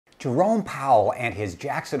Jerome Powell and his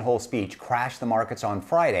Jackson Hole speech crashed the markets on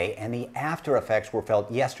Friday, and the after effects were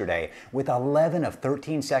felt yesterday, with 11 of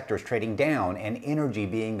 13 sectors trading down and energy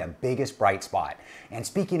being the biggest bright spot. And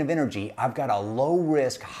speaking of energy, I've got a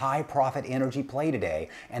low-risk, high-profit energy play today,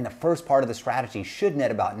 and the first part of the strategy should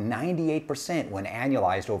net about 98% when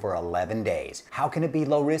annualized over 11 days. How can it be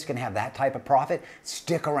low risk and have that type of profit?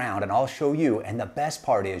 Stick around and I'll show you, and the best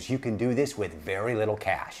part is you can do this with very little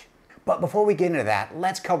cash. But before we get into that,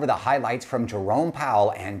 let's cover the highlights from Jerome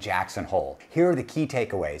Powell and Jackson Hole. Here are the key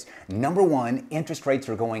takeaways. Number one, interest rates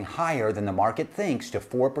are going higher than the market thinks to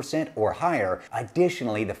 4% or higher.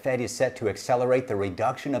 Additionally, the Fed is set to accelerate the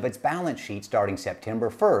reduction of its balance sheet starting September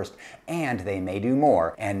 1st, and they may do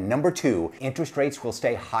more. And number two, interest rates will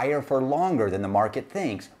stay higher for longer than the market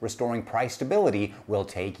thinks. Restoring price stability will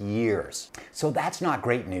take years. So that's not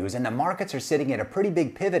great news, and the markets are sitting at a pretty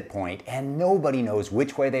big pivot point, and nobody knows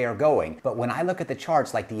which way they are going. But when I look at the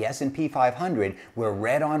charts like the S&P 500, we're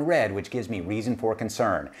red on red, which gives me reason for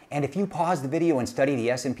concern. And if you pause the video and study the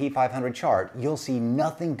S&P 500 chart, you'll see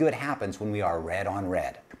nothing good happens when we are red on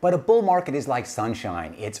red. But a bull market is like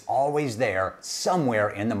sunshine. It's always there,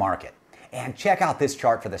 somewhere in the market. And check out this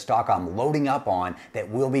chart for the stock I'm loading up on that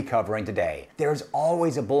we'll be covering today. There's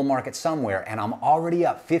always a bull market somewhere, and I'm already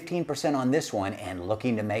up 15% on this one and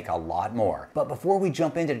looking to make a lot more. But before we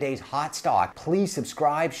jump into today's hot stock, please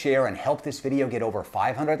subscribe, share, and help this video get over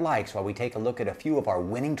 500 likes while we take a look at a few of our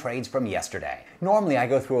winning trades from yesterday. Normally I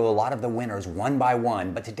go through a lot of the winners one by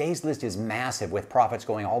one, but today's list is massive with profits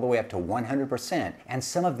going all the way up to 100%, and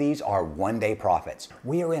some of these are one-day profits.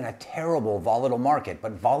 We are in a terrible volatile market,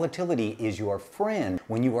 but volatility is your friend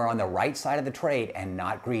when you are on the right side of the trade and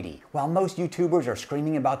not greedy. While most YouTubers are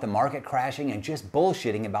screaming about the market crashing and just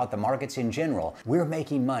bullshitting about the markets in general, we're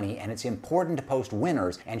making money, and it's important to post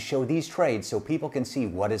winners and show these trades so people can see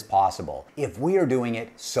what is possible. If we are doing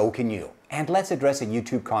it, so can you. And let's address a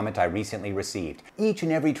YouTube comment I recently received. Each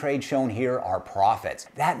and every trade shown here are profits.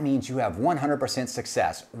 That means you have 100%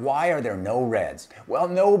 success. Why are there no reds? Well,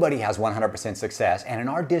 nobody has 100% success, and in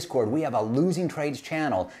our Discord we have a losing trades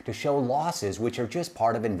channel to show losses, which are just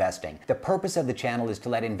part of investing. The purpose of the channel is to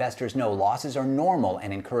let investors know losses are normal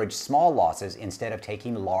and encourage small losses instead of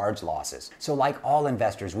taking large losses. So like all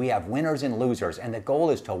investors, we have winners and losers, and the goal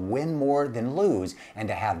is to win more than lose and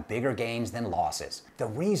to have bigger gains than losses. The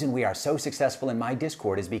reason we are so successful in my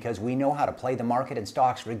Discord is because we know how to play the market and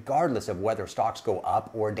stocks regardless of whether stocks go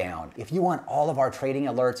up or down. If you want all of our trading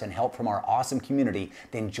alerts and help from our awesome community,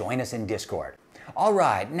 then join us in Discord. All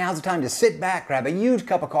right, now's the time to sit back, grab a huge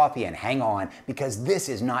cup of coffee, and hang on, because this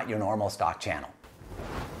is not your normal stock channel.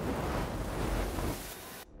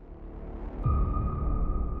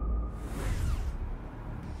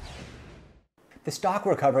 The stock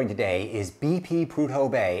we're covering today is BP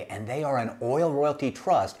Prudhoe, and they are an oil royalty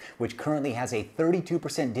trust which currently has a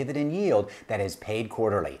 32% dividend yield that is paid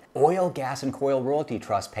quarterly. Oil, gas, and coal royalty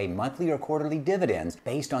trusts pay monthly or quarterly dividends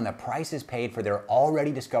based on the prices paid for their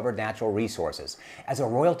already discovered natural resources. As a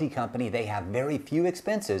royalty company, they have very few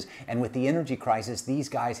expenses, and with the energy crisis, these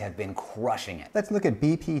guys have been crushing it. Let's look at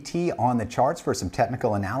BPT on the charts for some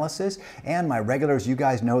technical analysis. And my regulars, you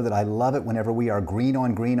guys know that I love it whenever we are green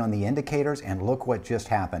on the indicators, and look what just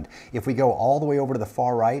happened. If we go all the way over to the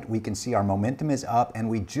far right, we can see our momentum is up, and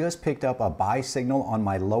we just picked up a buy signal on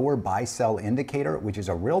my lower buy sell indicator, which is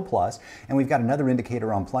a real plus. And we've got another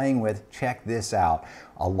indicator I'm playing with. Check this out.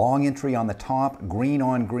 A long entry on the top, green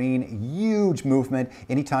on green, huge movement.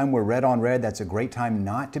 Anytime we're red on red, that's a great time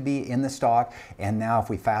not to be in the stock. And now if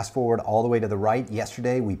we fast forward all the way to the right,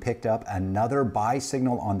 yesterday we picked up another buy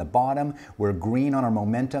signal on the bottom. We're green on our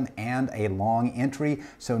momentum and a long entry.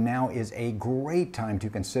 So now is a great time to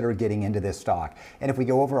consider getting into this stock. And if we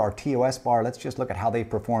go over our TOS bar, let's just look at how they've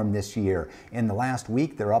performed this year. In the last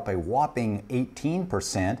week, they're up a whopping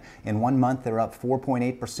 18%. In 1 month, they're up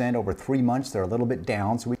 4.8%. Over 3 months, they're a little bit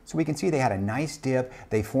down. So we can see they had a nice dip,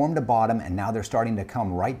 they formed a bottom, and now they're starting to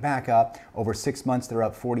come right back up. Over 6 months, they're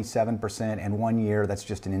up 47%, and 1 year, that's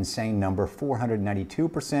just an insane number,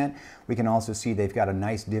 492%. We can also see they've got a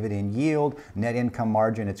nice dividend yield, net income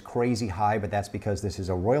margin, it's crazy high, but that's because this is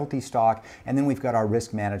a royalty stock. And then we've got our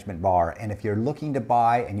risk management bar, and if you're looking to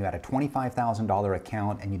buy and you had a $25,000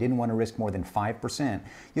 account and you didn't want to risk more than 5%,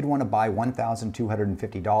 you'd want to buy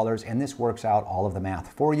 $1,250, and this works out all of the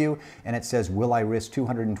math for you, and it says, will I risk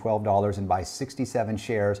 $212 and buy 67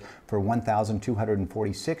 shares for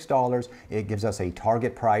 $1,246? It gives us a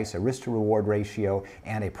target price, a risk to reward ratio,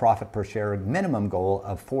 and a profit per share minimum goal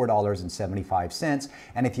of $4.75.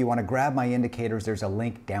 And if you want to grab my indicators, there's a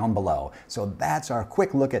link down below. So that's our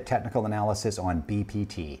quick look at technical analysis on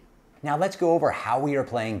BPT. Now let's go over how we are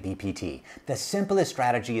playing BPT. The simplest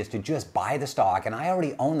strategy is to just buy the stock, and I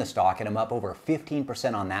already own the stock and I'm up over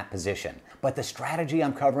 15% on that position. But the strategy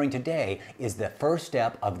I'm covering today is the first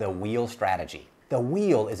step of the wheel strategy. The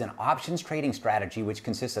wheel is an options trading strategy which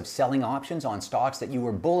consists of selling options on stocks that you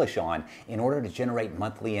were bullish on in order to generate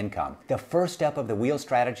monthly income. The first step of the wheel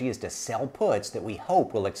strategy is to sell puts that we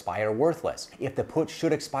hope will expire worthless. If the put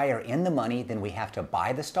should expire in the money, then we have to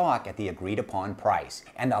buy the stock at the agreed upon price.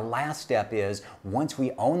 And the last step is, once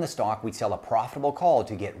we own the stock, we sell a profitable call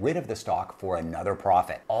to get rid of the stock for another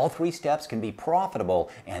profit. All three steps can be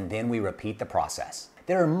profitable, and then we repeat the process.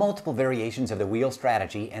 There are multiple variations of the wheel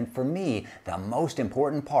strategy, and for me, the most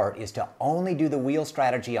important part is to only do the wheel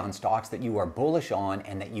strategy on stocks that you are bullish on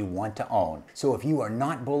and that you want to own. So if you are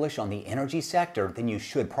not bullish on the energy sector, then you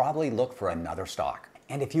should probably look for another stock.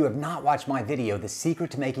 And if you have not watched my video, The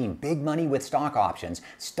Secret to Making Big Money with Stock Options,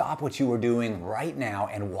 stop what you are doing right now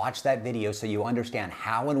and watch that video so you understand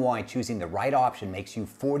how and why choosing the right option makes you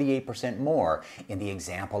 48% more in the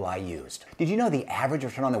example I used. Did you know the average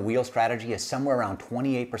return on the wheel strategy is somewhere around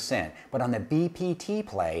 28%? But on the BPT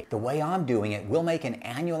play, the way I'm doing it, we'll make an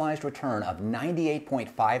annualized return of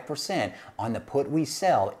 98.5% on the put we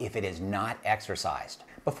sell if it is not exercised.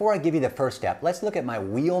 Before I give you the first step, let's look at my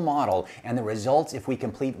wheel model and the results if we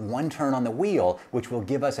complete one turn on the wheel, which will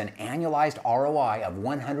give us an annualized ROI of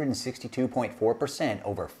 162.4%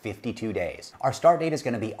 over 52 days. Our start date is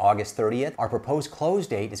going to be August 30th. Our proposed close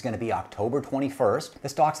date is going to be October 21st. The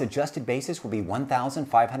stock's adjusted basis will be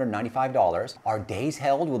 $1,595. Our days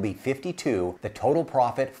held will be 52. The total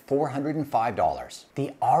profit, $405.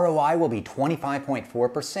 The ROI will be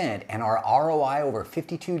 25.4%, and our ROI over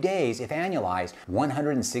 52 days, if annualized,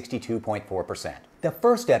 162.4%. The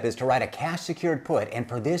first step is to write a cash secured put, and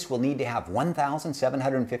for this we'll need to have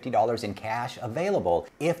 $1,750 in cash available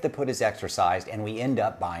if the put is exercised and we end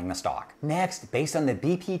up buying the stock. Next, based on the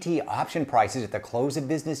BPT option prices at the close of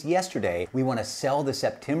business yesterday, we want to sell the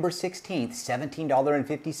September 16th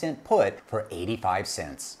 $17.50 put for 85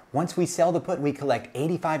 cents. Once we sell the put, we collect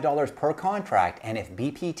 $85 per contract, and if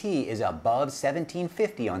BPT is above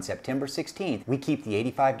 $17.50 on September 16th, we keep the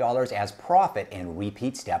 $85 as profit and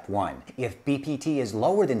repeat step one. If BPT is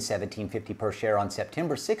lower than $17.50 per share on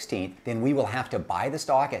September 16th, then we will have to buy the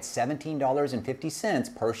stock at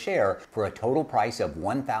 $17.50 per share for a total price of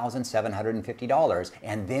 $1,750,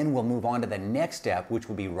 and then we'll move on to the next step, which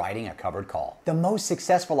will be writing a covered call. The most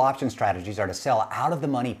successful option strategies are to sell out of the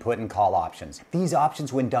money put and call options. These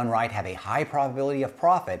options, when done right, have a high probability of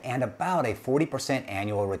profit and about a 40%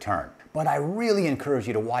 annual return. But I really encourage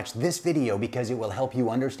you to watch this video because it will help you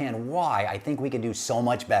understand why I think we can do so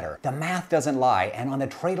much better. The math doesn't lie, and on the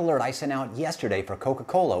trade alert I sent out yesterday for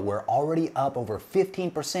Coca-Cola, we're already up over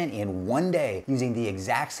 15% in one day using the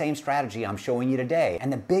exact same strategy I'm showing you today.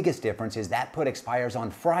 And the biggest difference is that put expires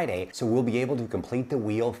on Friday, so we'll be able to complete the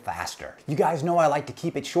wheel faster. You guys know I like to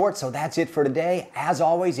keep it short, so that's it for today. As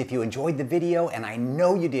always, if you enjoyed the video, and I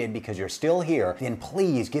know you did because you're still here, then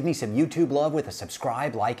please give me some YouTube love with a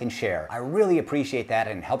subscribe, like, and share. I really appreciate that,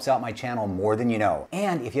 and it helps out my channel more than you know.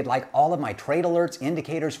 And if you'd like all of my trade alerts,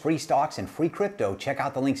 indicators, free stocks, and free crypto, check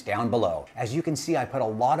out the links down below. As you can see, I put a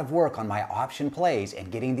lot of work on my option plays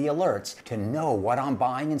and getting the alerts to know what I'm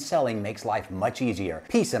buying and selling makes life much easier.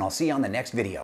 Peace, and I'll see you on the next video.